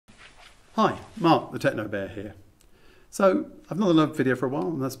Hi, Mark the Techno Bear here. So I've not done a video for a while,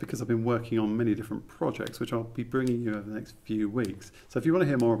 and that's because I've been working on many different projects which I'll be bringing you over the next few weeks. So if you want to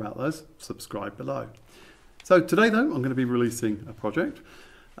hear more about those, subscribe below. So today though, I'm going to be releasing a project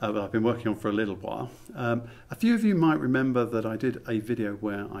that I've been working on for a little while. A few of you might remember that I did a video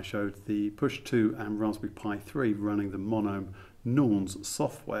where I showed the Push 2 and Raspberry Pi 3 running the Monome Norns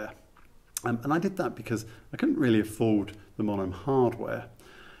software. And I did that because I couldn't really afford the Monome hardware.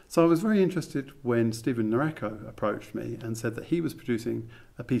 So I was very interested when Noreyko approached me and said that he was producing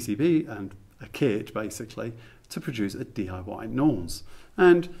a PCB and a kit, basically, to produce a DIY Norns.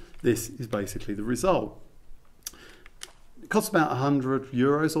 And this is basically the result. It costs about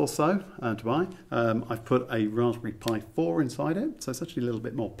 €100 or so to buy. I've put a Raspberry Pi 4 inside it, so it's actually a little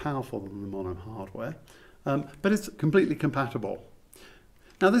bit more powerful than the Monome hardware. But it's completely compatible.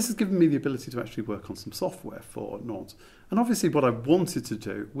 Now this has given me the ability to actually work on some software for Norns. And obviously what I wanted to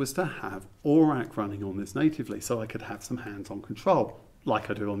do was to have Orac running on this natively so I could have some hands-on control,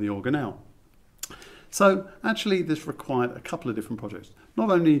 like I do on the organelle. So actually this required a couple of different projects. Not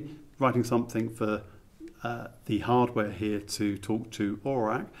only writing something for the hardware here to talk to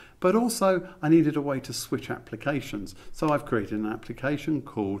Orac, but also I needed a way to switch applications. So I've created an application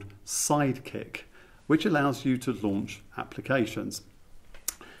called Sidekick, which allows you to launch applications.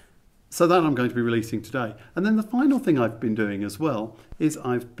 So that I'm going to be releasing today. And then the final thing I've been doing as well is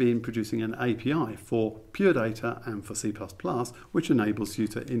I've been producing an API for Pure Data and for C++, which enables you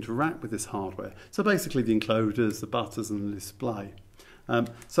to interact with this hardware. So basically the encoders, the buttons and the display.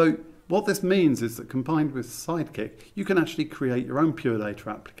 So what this means is that combined with Sidekick, you can actually create your own Pure Data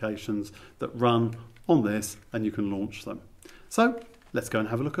applications that run on this and you can launch them. So let's go and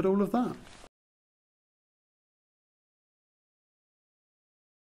have a look at all of that.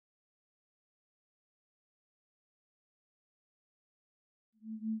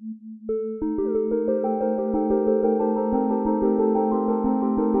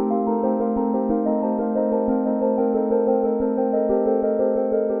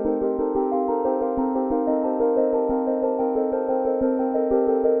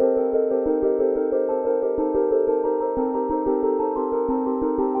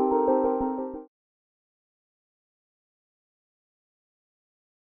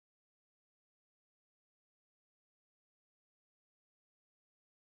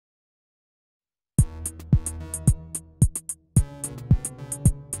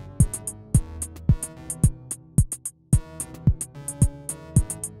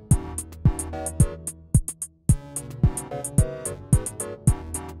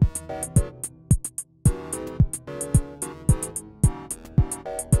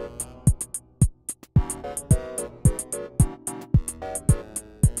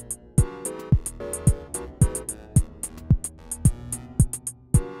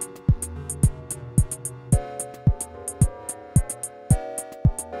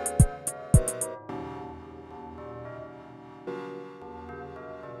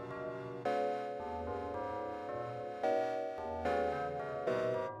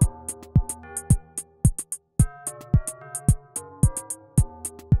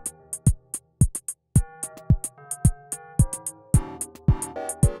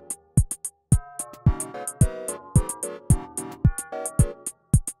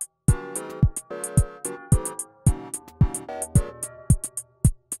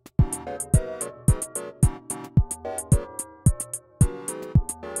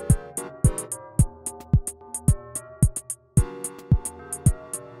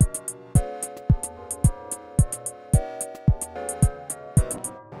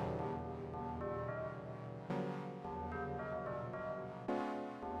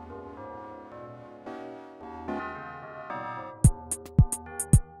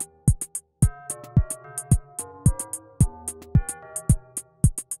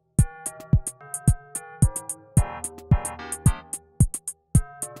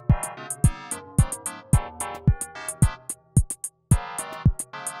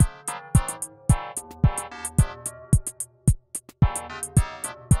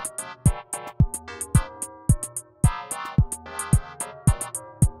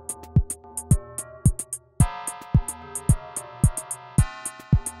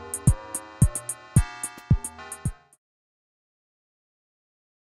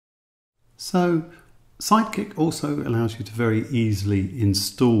 So Sidekick also allows you to very easily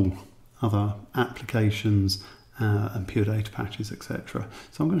install other applications and Pure Data patches, etc.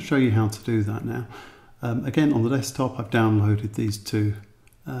 So I'm going to show you how to do that now. Again, on the desktop, I've downloaded these two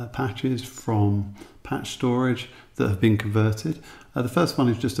patches from patch storage that have been converted. The first one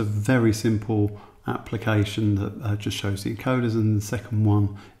is just a very simple application that just shows the encoders, and the second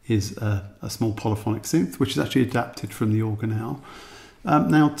one is a small polyphonic synth, which is actually adapted from the organelle.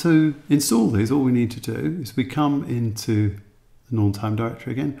 Now, to install these, all we need to do is we come into the Norns home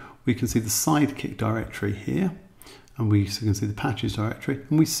directory again. We can see the Sidekick directory here, and we can see the patches directory,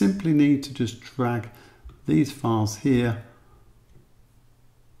 and we simply need to just drag these files here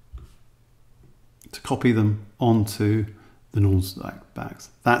to copy them onto the Norns bags.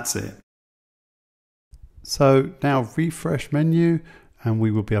 That's it. So now refresh menu, and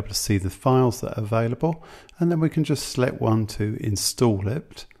we will be able to see the files that are available, and then we can just select one to install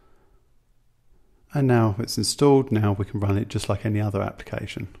it. And now it's installed, now we can run it just like any other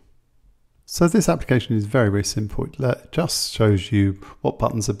application. So this application is very, very simple. It just shows you what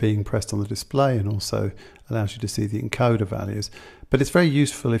buttons are being pressed on the display, and also allows you to see the encoder values. But it's very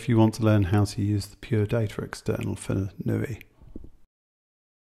useful if you want to learn how to use the Pure Data external for NUI.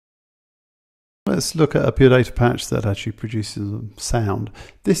 Let's look at a Pure Data patch that actually produces sound.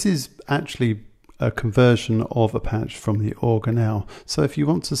 This is actually a conversion of a patch from the organelle. So if you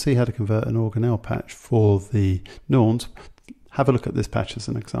want to see how to convert an organelle patch for the Norns, have a look at this patch as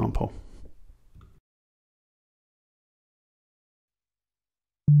an example.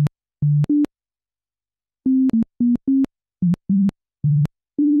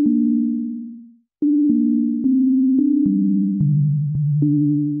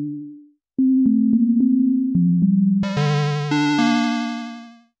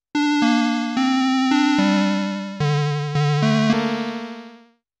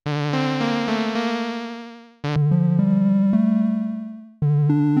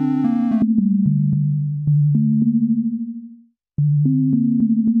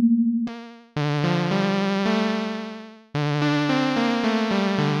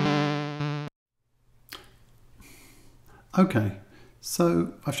 Okay,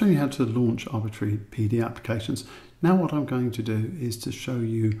 so I've shown you how to launch arbitrary PD applications. Now what I'm going to do is to show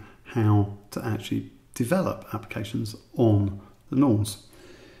you how to actually develop applications on the Norns.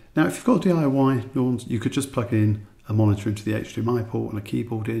 Now if you've got DIY Norns, you could just plug in a monitor into the HDMI port and a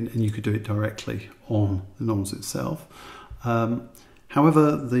keyboard in, and you could do it directly on the Norns itself.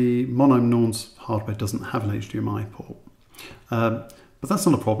 However, the Monome Norns hardware doesn't have an HDMI port, but that's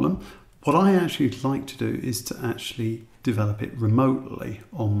not a problem. What I actually like to do is to actually develop it remotely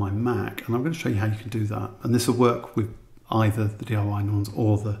on my Mac, and I'm going to show you how you can do that. And this will work with either the DIY Norns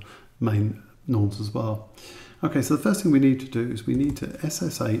or the main Norns as well. Okay, so the first thing we need to do is we need to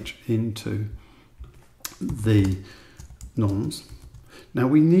SSH into the Norns. Now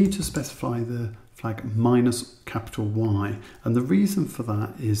we need to specify the flag -Y, and the reason for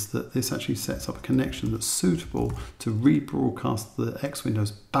that is that this actually sets up a connection that's suitable to rebroadcast the X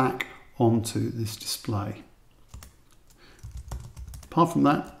windows back onto this display. Apart from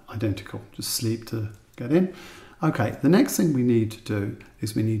that, identical, just sleep to get in. Okay, the next thing we need to do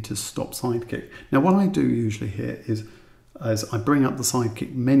is we need to stop Sidekick. Now what I do usually here is I bring up the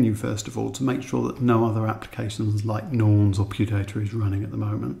Sidekick menu first of all to make sure that no other applications like Norns or Pure Data is running at the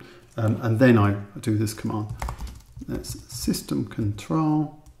moment. And then I do this command. That's system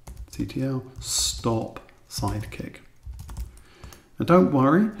control, CTL, stop Sidekick. Now don't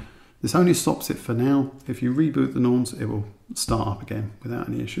worry, this only stops it for now. If you reboot the Norns, it will start up again without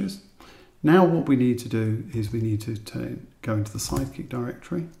any issues. Now what we need to do is we need to go into the Sidekick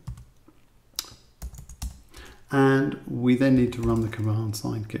directory, and we then need to run the command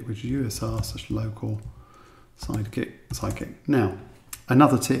Sidekick, which is usr/local Sidekick. Now,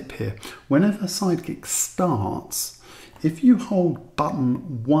 another tip here, whenever Sidekick starts, if you hold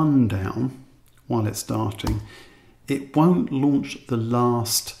button 1 down while it's starting, it won't launch the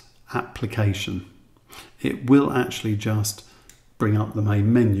last application. It will actually just bring up the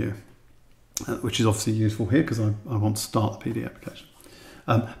main menu, which is obviously useful here because I want to start the PD application.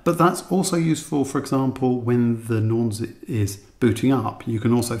 But that's also useful, for example, when the Norns is booting up. You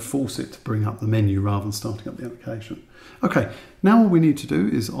can also force it to bring up the menu rather than starting up the application. Okay, now all we need to do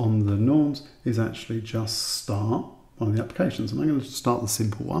is on the Norns is actually just start one of the applications. And I'm going to start the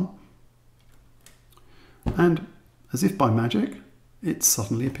simple one. And as if by magic, it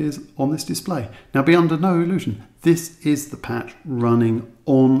suddenly appears on this display. Now be under no illusion, this is the patch running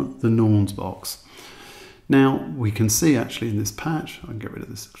on the Norns box. Now we can see actually in this patch, I can get rid of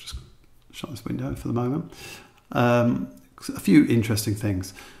this, just shut this window for the moment, a few interesting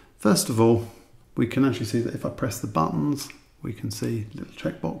things. First of all, we can actually see that if I press the buttons, we can see little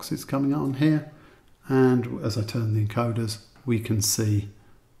checkboxes coming on here, and as I turn the encoders, we can see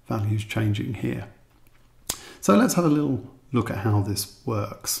values changing here. So let's have a little look at how this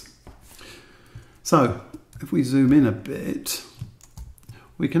works. So if we zoom in a bit,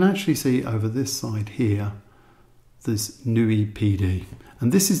 we can actually see over this side here, this NUI PD.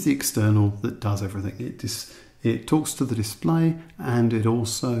 And this is the external that does everything. It talks to the display, and it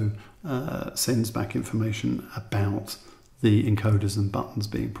also sends back information about the encoders and buttons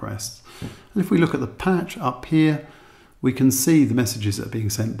being pressed. And if we look at the patch up here, we can see the messages that are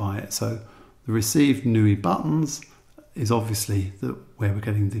being sent by it. So the received NUI buttons is obviously where we're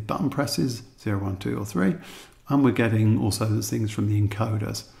getting the button presses, 0, 1, 2 or 3, and we're getting also the things from the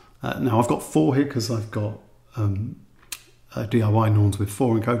encoders. Now I've got 4 here because I've got DIY Norns with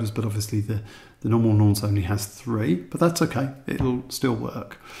 4 encoders, but obviously the normal Norns only has 3, but that's okay, it'll still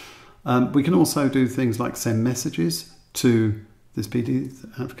work. We can also do things like send messages to this PD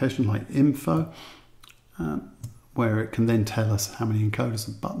application like info, where it can then tell us how many encoders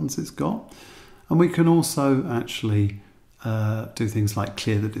and buttons it's got. And we can also actually do things like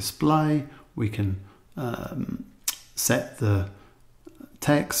clear the display, we can set the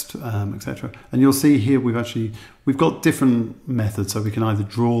text, etc. And you'll see here we've got different methods, so we can either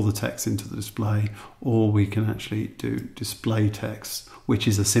draw the text into the display, or we can actually do display text, which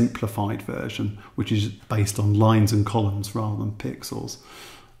is a simplified version, which is based on lines and columns rather than pixels.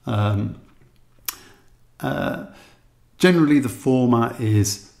 Generally the format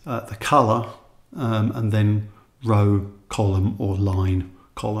is the color and then row, column or line,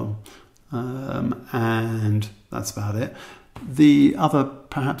 column, and that's about it. The other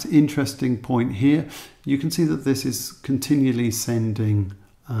perhaps interesting point here, you can see that this is continually sending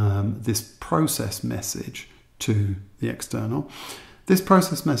this process message to the external. This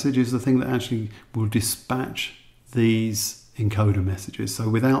process message is the thing that actually will dispatch these encoder messages. So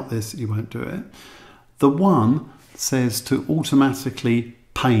without this, you won't do it. The one says to automatically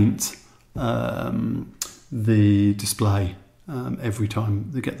paint the display every time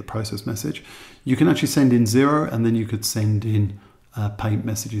they get the process message. You can actually send in 0, and then you could send in paint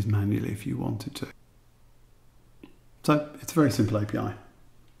messages manually if you wanted to. So it's a very simple API.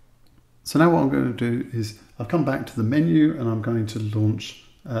 So now what I'm going to do is I'll come back to the menu and I'm going to launch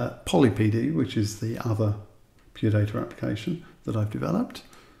PolyPD, which is the other Pure Data application that I've developed,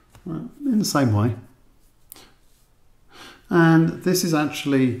 in the same way. And this is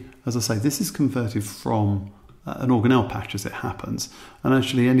actually, as I say, this is converted from an organelle patch as it happens. And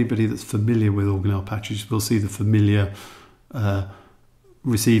actually anybody that's familiar with organelle patches will see the familiar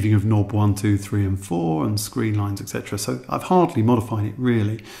receiving of knob 1, 2, 3 and 4 and screen lines, etc. So I've hardly modified it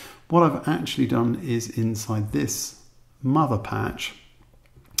really. What I've actually done is inside this mother patch,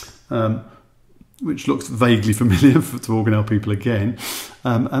 which looks vaguely familiar to organelle people again,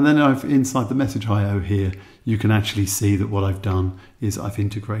 and then inside the message IO here, you can actually see that what I've done is I've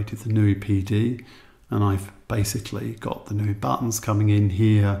integrated the NUI PD, and I've basically got the NUI buttons coming in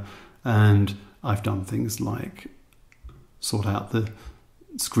here, and I've done things like sort out the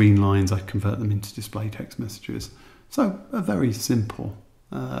screen lines, I convert them into display text messages. So a very simple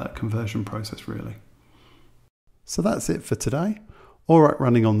conversion process really. So that's it for today. Orac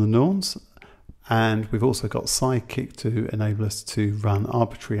running on the Norns, and we've also got Sidekick to enable us to run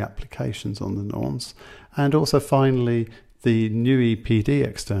arbitrary applications on the Norns, and also finally the NUI PD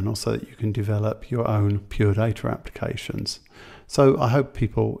external so that you can develop your own Pure Data applications. So I hope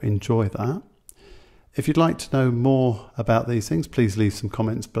people enjoy that. If you'd like to know more about these things, please leave some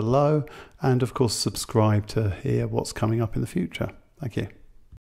comments below, and of course subscribe to hear what's coming up in the future. Thank you.